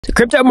The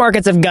crypto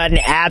markets have gotten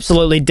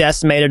absolutely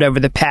decimated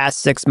over the past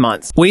 6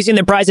 months. We've seen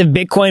the price of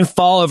Bitcoin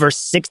fall over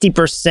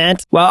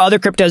 60%, while other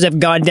cryptos have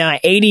gone down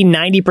 80,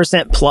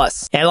 90%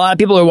 plus. And a lot of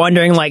people are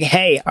wondering like,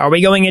 hey, are we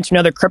going into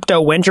another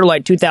crypto winter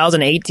like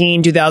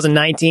 2018,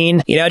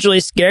 2019? You know, it's really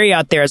scary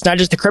out there. It's not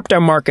just the crypto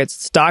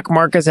markets. Stock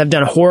markets have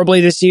done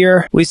horribly this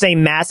year. We've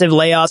seen massive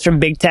layoffs from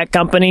big tech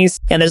companies,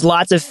 and there's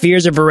lots of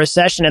fears of a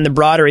recession in the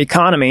broader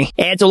economy.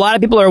 And so a lot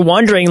of people are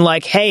wondering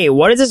like, hey,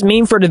 what does this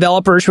mean for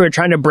developers who are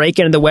trying to break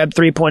into the Web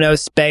 3.0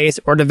 space,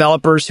 or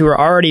developers who are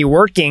already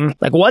working?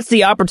 Like, what's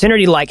the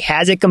opportunity like?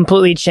 Has it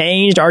completely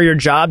changed? Are your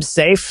jobs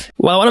safe?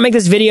 Well, I want to make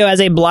this video as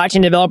a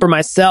blockchain developer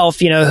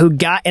myself, you know, who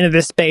got into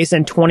this space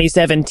in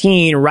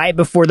 2017, right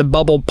before the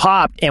bubble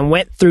popped and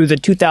went through the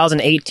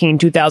 2018,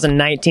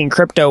 2019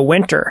 crypto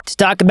winter, to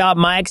talk about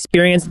my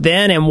experience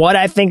then and what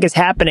I think is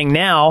happening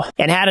now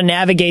and how to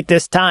navigate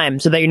this time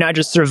so that you're not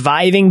just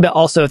surviving, but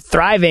also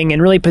thriving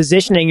and really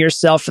positioning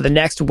yourself for the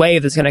next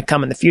wave that's going to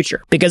come in the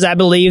future. Because I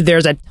believe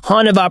there's a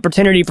ton of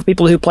opportunity for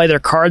people who play their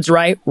cards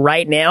right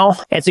now.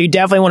 And so you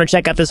definitely want to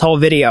check out this whole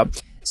video.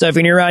 So if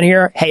you're new around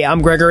here, hey,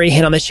 I'm Gregory,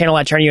 and on this channel,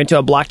 I turn you into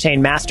a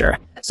blockchain master.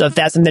 So if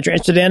that's something that you're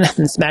interested in,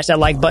 then smash that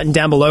like button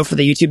down below for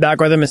the YouTube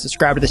algorithm and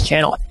subscribe to this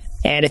channel.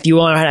 And if you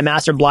want to learn how to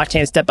master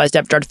blockchain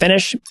step-by-step start to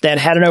finish, then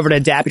head on over to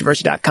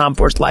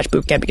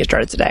dappuniversity.com/bootcamp to get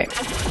started today.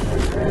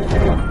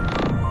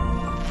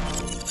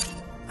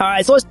 All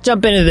right, so let's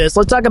jump into this.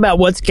 Let's talk about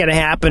what's going to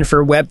happen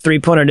for Web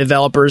 3.0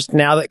 developers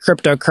now that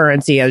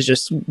cryptocurrency has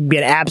just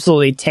been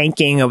absolutely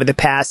tanking over the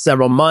past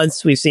several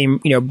months. We've seen,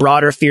 you know,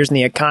 broader fears in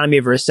the economy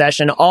of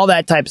recession, all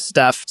that type of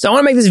stuff. So I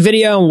want to make this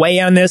video and weigh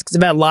on this because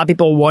I've had a lot of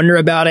people wonder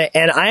about it.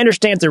 And I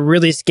understand it's a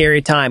really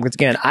scary time because,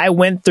 again, I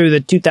went through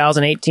the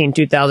 2018,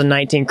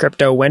 2019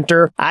 crypto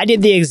winter. I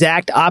did the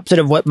exact opposite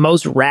of what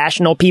most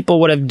rational people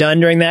would have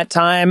done during that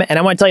time. And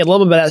I want to tell you a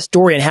little bit about that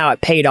story and how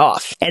it paid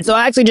off. And so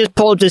I actually just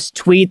pulled up this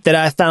tweet that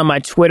I found on my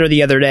Twitter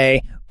the other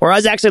day, where I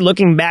was actually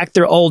looking back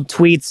through old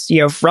tweets,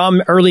 you know,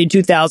 from early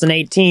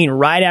 2018,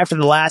 right after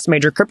the last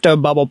major crypto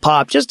bubble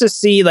pop, just to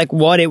see like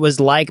what it was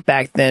like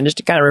back then, just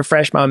to kind of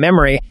refresh my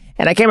memory.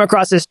 And I came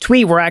across this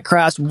tweet where I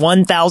crossed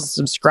 1,000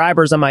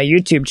 subscribers on my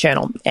YouTube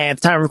channel. And at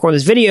the time of recording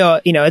this video,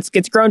 you know, it's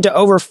grown to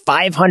over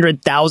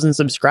 500,000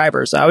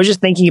 subscribers. So I was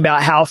just thinking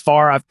about how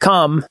far I've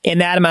come in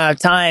that amount of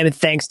time,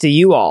 thanks to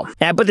you all.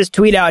 And I put this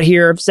tweet out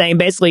here saying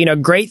basically, you know,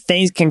 great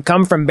things can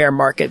come from bear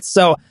markets.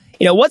 So,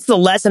 you know, what's the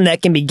lesson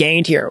that can be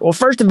gained here? Well,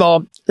 first of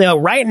all, you know,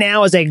 right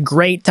now is a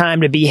great time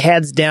to be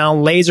heads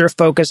down, laser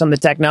focused on the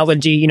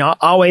technology. You know, I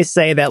always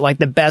say that like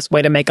the best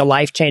way to make a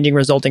life-changing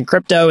result in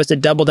crypto is to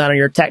double down on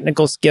your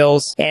technical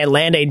skills and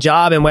land a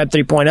job in Web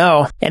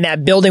 3.0. And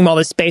that building while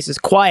the space is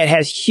quiet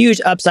has huge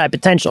upside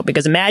potential,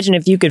 because imagine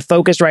if you could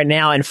focus right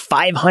now and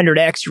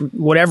 500x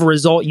whatever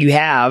result you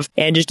have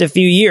in just a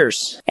few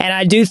years. And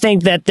I do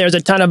think that there's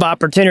a ton of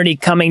opportunity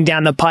coming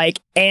down the pike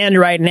and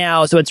right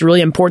now. So it's really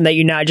important that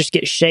you not just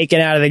get shaken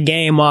out of the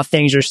game while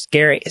things are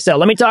scary. So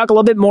let me talk a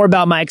little bit more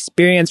about my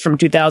experience from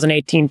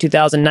 2018,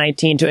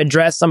 2019 to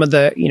address some of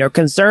the, you know,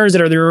 concerns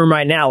that are in the room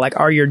right now. Like,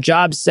 are your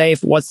jobs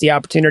safe? What's the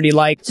opportunity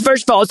like? So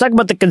first of all, let's talk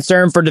about the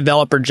concern for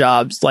developer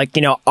jobs. Like,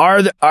 you know,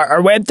 are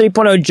Web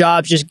 3.0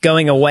 jobs just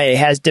going away?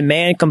 Has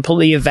demand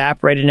completely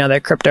evaporated now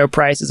that crypto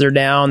prices are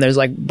down? There's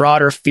like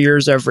broader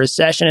fears of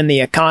recession in the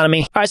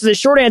economy. All right, so the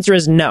short answer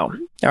is no.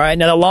 All right.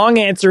 Now, the long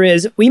answer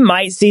is we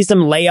might see some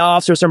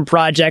layoffs or some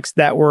projects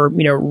that were,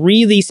 you know,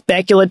 really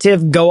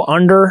speculative go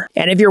under.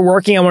 And if you're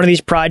working on one of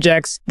these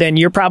projects, then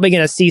you're probably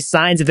going to see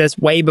signs of this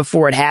way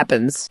before it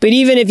happens. But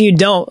even if you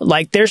don't,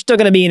 like, there's still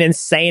going to be an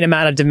insane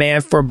amount of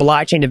demand for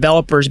blockchain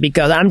developers,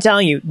 because I'm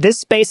telling you, this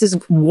space is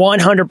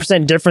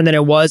 100% different than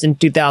it was in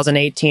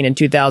 2018 and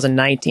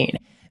 2019.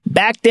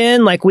 Back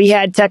then, like, we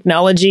had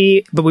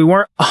technology, but we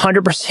weren't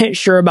 100%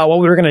 sure about what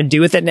we were going to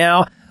do with it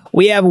now.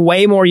 We have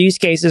way more use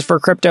cases for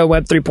crypto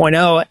Web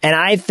 3.0. And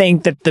I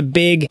think that the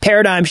big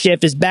paradigm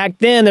shift is back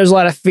then, there's a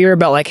lot of fear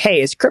about like,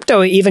 hey, is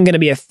crypto even going to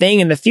be a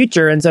thing in the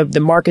future? And so the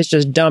market's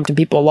just dumped and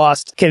people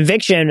lost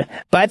conviction.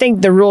 But I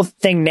think the real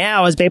thing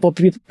now is people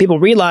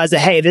realize that,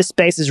 hey, this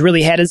space is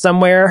really headed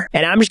somewhere,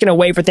 and I'm just going to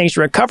wait for things to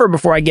recover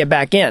before I get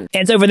back in.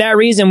 And so for that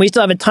reason, we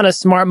still have a ton of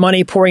smart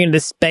money pouring into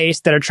this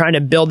space that are trying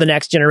to build the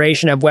next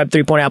generation of Web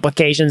 3.0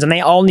 applications. And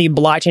they all need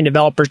blockchain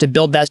developers to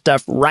build that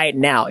stuff right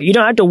now. You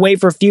don't have to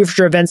wait for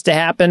future events to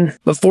happen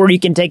before you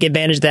can take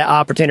advantage of that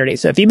opportunity.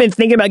 So if you've been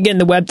thinking about getting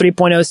the Web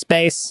 3.0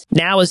 space,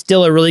 now is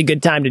still a really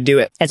good time to do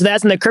it. And so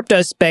that's in the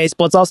crypto space,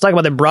 but let's also talk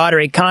about the broader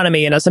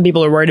economy. And some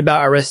people are worried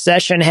about a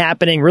recession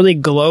happening really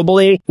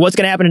globally. What's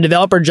going to happen to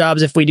developer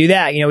jobs if we do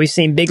that? You know, we've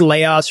seen big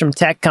layoffs from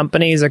tech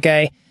companies,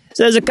 okay?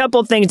 So there's a couple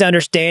of things to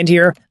understand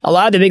here. A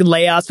lot of the big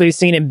layoffs we've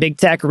seen in big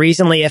tech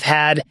recently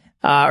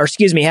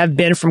have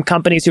been from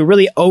companies who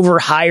really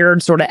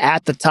overhired sort of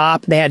at the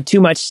top. They had too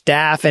much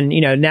staff, and,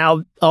 you know,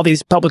 now all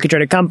these publicly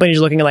traded companies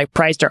are looking at like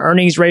price to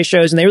earnings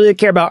ratios, and they really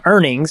care about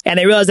earnings, and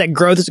they realize that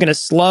growth is going to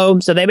slow.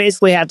 So they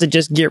basically have to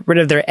just get rid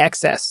of their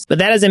excess. But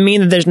that doesn't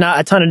mean that there's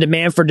not a ton of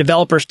demand for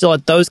developers still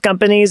at those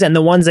companies, and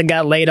the ones that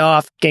got laid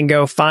off can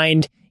go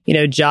find,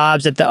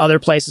 jobs at the other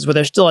places where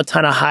there's still a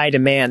ton of high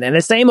demand. And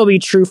the same will be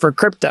true for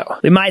crypto.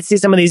 We might see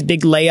some of these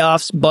big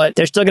layoffs, but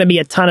there's still going to be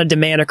a ton of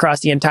demand across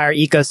the entire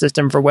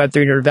ecosystem for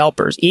Web3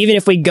 developers, even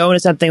if we go into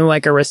something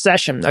like a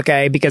recession,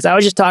 okay? Because I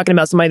was just talking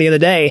about somebody the other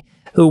day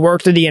who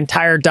worked through the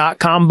entire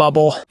 .com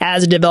bubble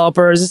as a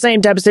developer. It's the same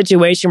type of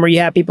situation where you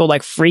have people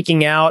like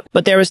freaking out,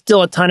 but there was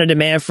still a ton of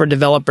demand for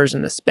developers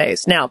in the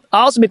space. Now,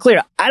 I'll also be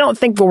clear, I don't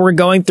think what we're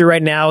going through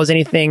right now is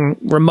anything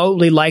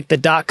remotely like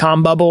the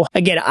 .com bubble.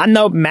 Again, I'm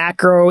no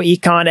macro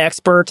econ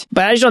expert,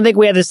 but I just don't think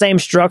we have the same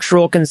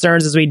structural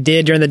concerns as we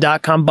did during the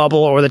 .com bubble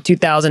or the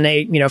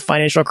 2008,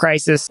 financial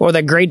crisis or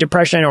the Great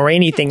Depression or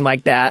anything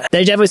like that.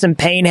 There's definitely some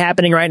pain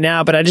happening right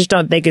now, but I just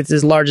don't think it's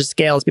as large a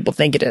scale as people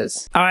think it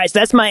is. All right, so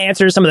that's my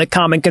answer to some of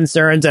the common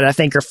concerns that I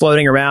think are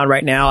floating around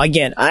right now.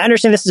 Again, I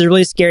understand this is a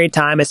really scary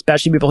time,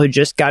 especially people who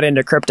just got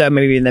into crypto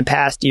maybe in the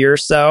past year or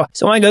so.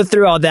 So I want to go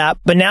through all that,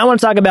 but now I want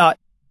to talk about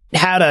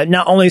how to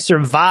not only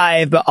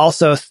survive, but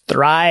also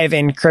thrive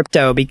in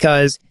crypto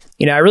because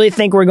I really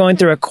think we're going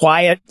through a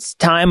quiet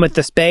time with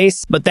the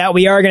space, but that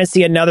we are going to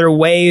see another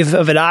wave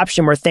of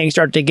adoption where things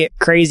start to get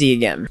crazy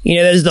again.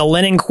 There's the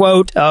Lenin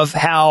quote of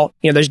how,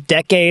 there's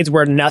decades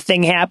where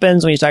nothing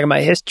happens when you're talking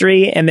about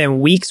history, and then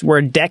weeks where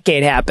a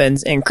decade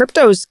happens. And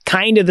crypto's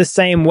kind of the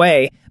same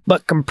way,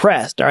 but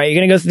compressed. All right. You're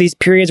going to go through these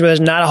periods where there's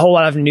not a whole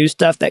lot of new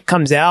stuff that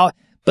comes out,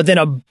 but then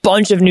a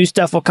bunch of new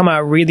stuff will come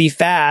out really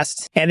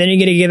fast. And then you're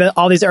going to get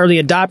all these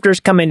early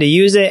adopters come in to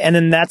use it. And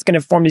then that's going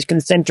to form these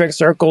concentric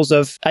circles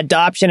of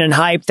adoption and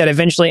hype that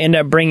eventually end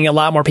up bringing a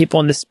lot more people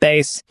into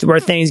space to where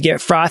things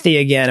get frothy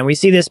again. And we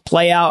see this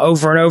play out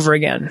over and over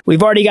again.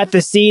 We've already got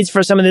the seeds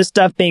for some of this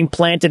stuff being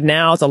planted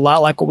now. It's a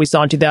lot like what we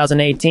saw in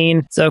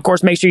 2018. So of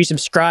course, make sure you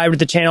subscribe to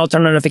the channel,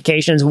 turn on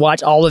notifications,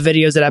 watch all the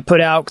videos that I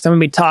put out because I'm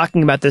going to be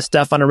talking about this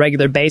stuff on a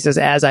regular basis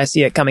as I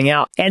see it coming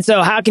out. And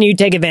so how can you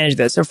take advantage of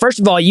this? So first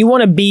of all, you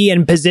want to be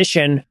in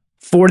position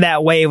for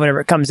that wave whenever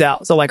it comes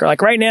out. So like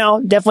right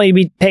now, definitely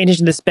be paying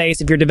attention to the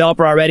space. If you're a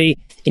developer already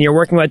and you're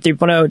working with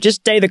 3.0,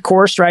 just stay the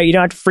course, right? You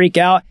don't have to freak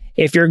out.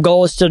 If your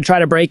goal is to try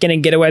to break in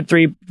and get a Web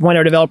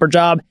 3.0 developer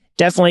job,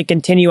 definitely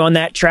continue on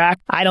that track.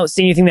 I don't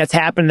see anything that's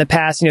happened in the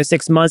past,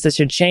 6 months that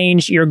should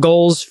change your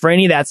goals for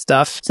any of that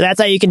stuff. So that's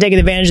how you can take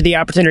advantage of the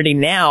opportunity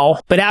now.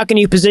 But how can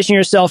you position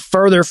yourself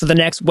further for the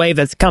next wave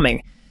that's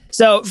coming?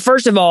 So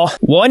first of all,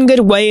 one good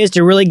way is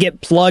to really get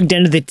plugged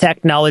into the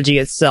technology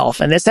itself.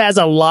 And this has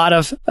a lot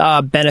of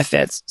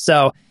benefits.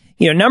 So,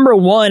 number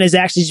one is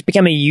actually just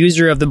become a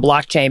user of the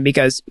blockchain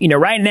because,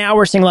 right now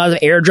we're seeing a lot of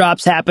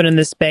airdrops happen in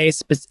this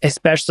space,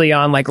 especially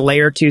on like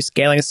layer 2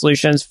 scaling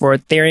solutions for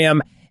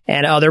Ethereum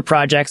and other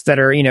projects that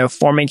are,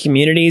 forming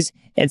communities.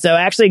 And so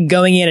actually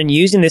going in and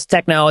using this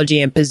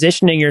technology and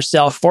positioning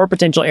yourself for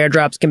potential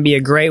airdrops can be a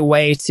great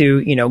way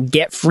to,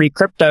 get free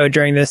crypto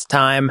during this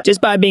time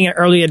just by being an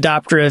early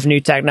adopter of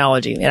new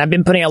technology. And I've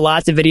been putting out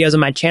lots of videos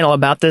on my channel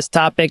about this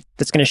topic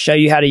that's going to show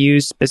you how to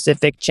use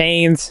specific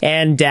chains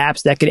and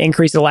dApps that could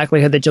increase the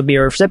likelihood that you'll be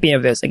a recipient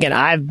of this. Again,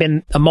 I've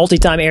been a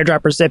multi-time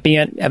airdrop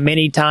recipient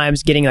many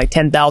times, getting like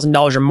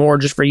 $10,000 or more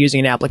just for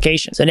using an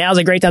application. So now's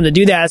a great time to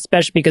do that,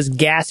 especially because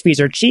gas fees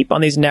are cheap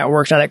on these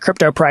networks now that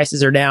crypto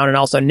prices are down and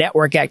also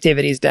network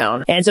activities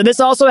down. And so this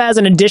also has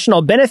an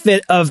additional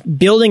benefit of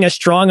building a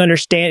strong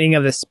understanding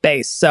of the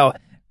space. So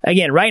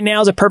again, right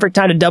now is a perfect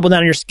time to double down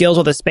on your skills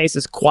while the space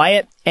is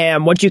quiet.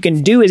 And what you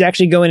can do is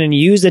actually go in and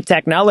use the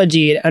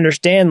technology to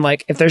understand,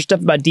 like if there's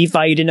stuff about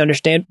DeFi you didn't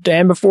understand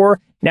before,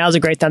 now's a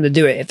great time to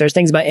do it. If there's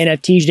things about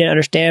NFTs you didn't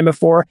understand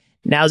before,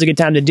 now's a good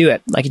time to do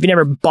it. Like if you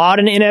never bought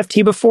an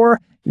NFT before,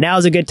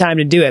 now's a good time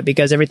to do it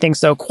because everything's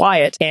so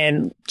quiet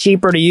and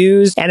cheaper to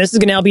use. And this is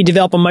going to help you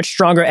develop a much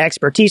stronger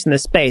expertise in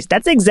this space.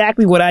 That's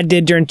exactly what I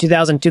did during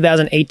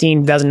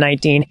 2018,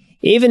 2019,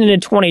 even into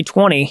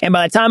 2020. And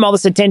by the time all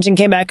this attention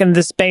came back into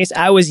the space,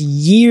 I was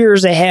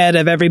years ahead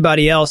of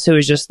everybody else who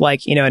was just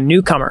like, a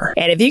newcomer.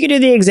 And if you could do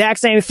the exact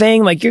same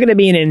thing, like you're going to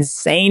be in an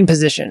insane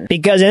position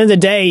because at the end of the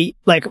day,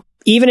 like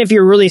even if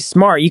you're really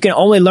smart, you can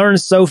only learn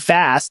so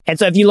fast. And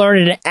so if you learn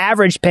at an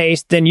average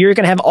pace, then you're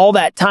going to have all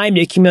that time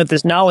to accumulate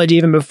this knowledge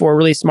even before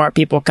really smart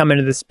people come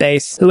into the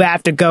space who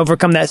have to go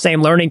overcome that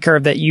same learning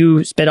curve that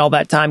you spent all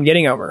that time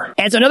getting over.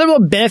 And so another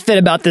little benefit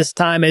about this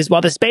time is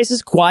while the space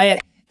is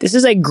quiet, this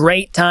is a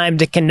great time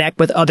to connect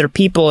with other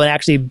people and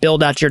actually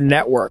build out your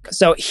network.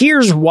 So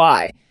here's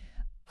why.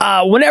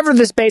 Whenever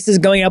the space is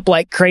going up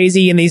like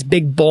crazy in these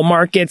big bull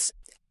markets,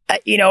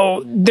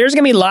 there's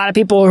going to be a lot of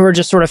people who are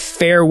just sort of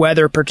fair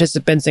weather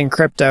participants in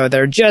crypto.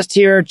 They're just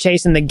here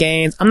chasing the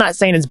gains. I'm not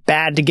saying it's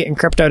bad to get in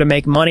crypto to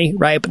make money,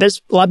 right? But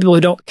there's a lot of people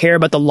who don't care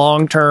about the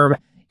long-term,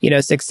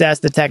 success,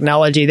 the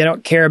technology. They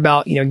don't care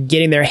about,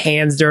 getting their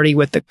hands dirty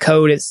with the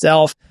code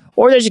itself,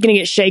 or they're just going to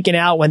get shaken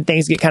out when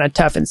things get kind of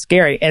tough and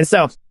scary. And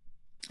so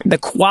the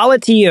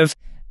quality of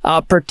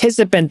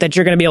participant that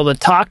you're going to be able to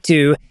talk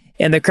to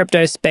in the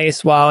crypto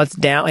space while it's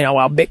down,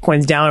 while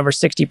Bitcoin's down over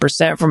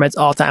 60% from its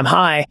all-time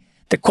high,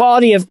 the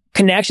quality of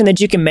connection that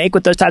you can make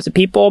with those types of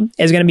people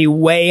is going to be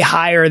way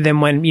higher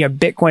than when,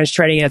 Bitcoin is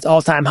trading at its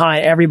all-time high.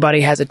 Everybody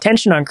has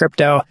attention on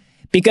crypto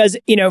because,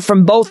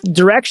 from both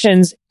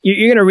directions,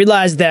 you're going to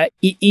realize that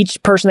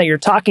each person that you're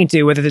talking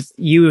to, whether it's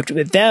you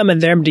to them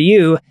and them to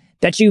you,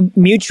 that you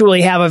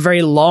mutually have a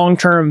very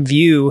long-term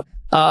view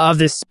of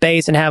this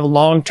space and have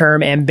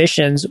long-term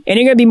ambitions, and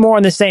you're going to be more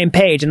on the same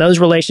page. And those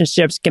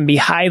relationships can be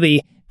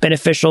highly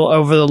beneficial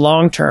over the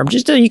long term,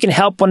 just so you can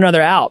help one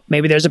another out.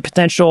 Maybe there's a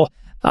potential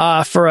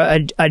for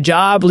a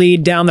job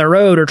lead down the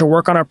road, or to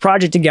work on a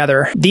project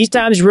together. These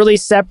times really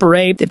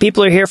separate. The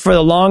people are here for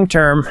the long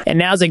term, and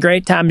now's a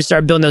great time to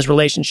start building those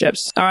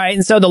relationships. All right,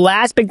 and so the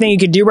last big thing you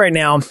could do right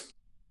now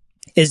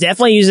is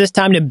definitely use this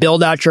time to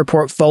build out your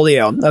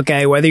portfolio.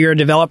 Okay, whether you're a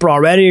developer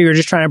already or you're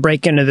just trying to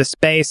break into the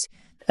space.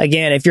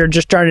 Again, if you're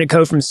just starting to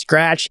code from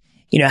scratch,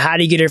 how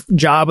do you get a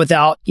job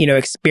without,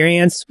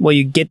 experience? Well,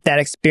 you get that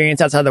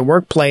experience outside the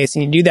workplace,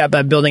 and you do that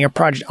by building a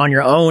project on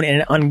your own in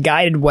an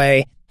unguided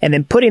way, and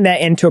then putting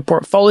that into a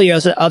portfolio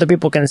so that other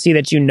people can see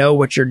that you know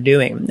what you're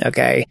doing.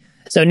 Okay.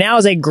 So now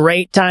is a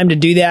great time to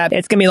do that.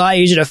 It's going to be a lot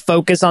easier to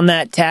focus on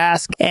that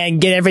task and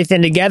get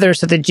everything together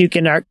so that you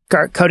can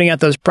start coding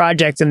out those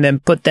projects and then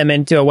put them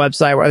into a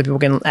website where other people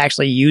can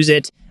actually use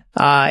it,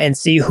 and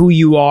see who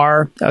you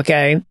are.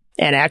 Okay.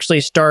 And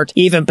actually start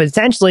even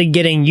potentially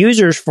getting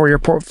users for your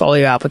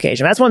portfolio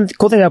application. That's one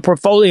cool thing about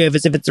portfolio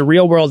is if it's a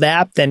real world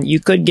app, then you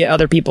could get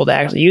other people to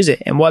actually use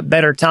it. And what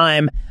better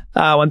time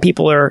when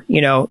people are,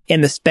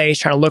 in the space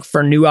trying to look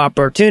for new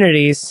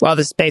opportunities while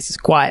the space is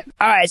quiet.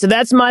 All right, so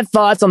that's my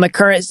thoughts on the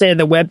current state of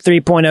the Web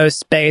 3.0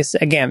 space.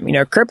 Again,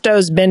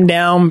 crypto's been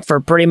down for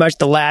pretty much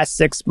the last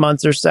 6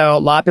 months or so. A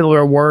lot of people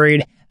are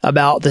worried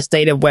about the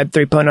state of Web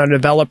 3.0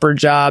 developer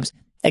jobs.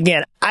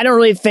 Again, I don't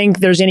really think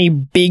there's any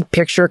big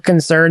picture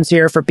concerns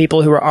here for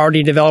people who are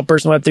already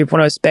developers in Web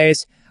 3.0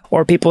 space,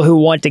 or people who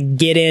want to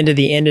get into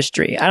the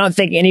industry. I don't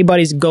think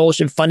anybody's goal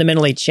should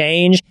fundamentally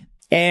change.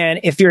 And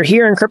if you're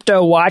here in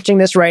crypto watching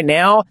this right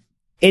now,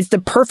 it's the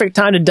perfect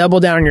time to double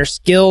down on your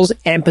skills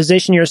and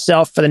position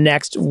yourself for the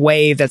next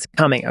wave that's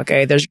coming.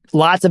 Okay. There's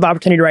lots of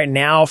opportunity right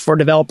now for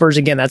developers.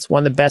 Again, that's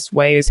one of the best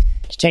ways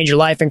to change your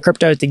life in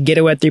crypto, is to get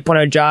a Web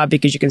 3.0 job,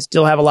 because you can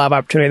still have a lot of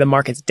opportunity. The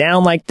market's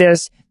down like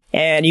this.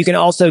 And you can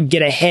also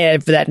get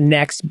ahead for that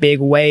next big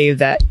wave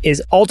that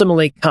is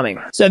ultimately coming.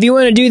 So if you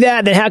want to do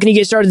that, then how can you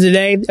get started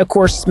today? Of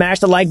course, smash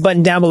the like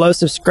button down below,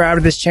 subscribe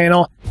to this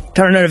channel,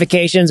 turn on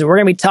notifications. We're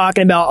going to be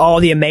talking about all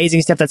the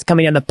amazing stuff that's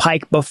coming down the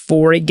pike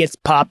before it gets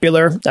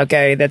popular.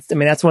 Okay. That's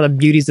one of the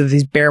beauties of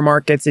these bear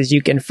markets, is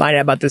you can find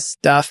out about this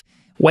stuff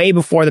way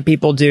before the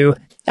people do.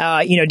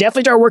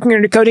 Definitely start working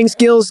on your coding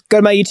skills. Go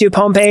to my YouTube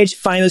homepage,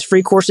 find those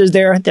free courses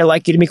there. They're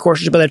like Udemy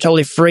courses, but they're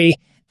totally free.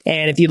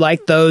 And if you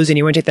like those and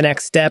you want to take the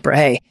next step, or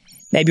hey,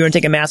 maybe you want to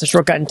take a master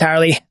shortcut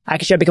entirely, I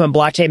can show you how to become a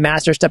blockchain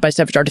master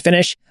step-by-step from start to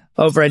finish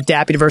over at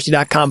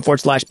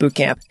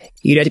dappuniversity.com/bootcamp.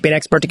 You don't have to be an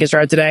expert to get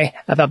started today.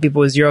 I've helped people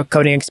with zero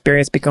coding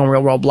experience become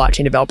real-world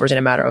blockchain developers in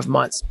a matter of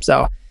months.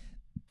 So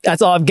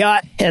that's all I've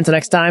got. And until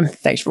next time,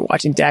 thanks for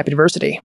watching Dapp University.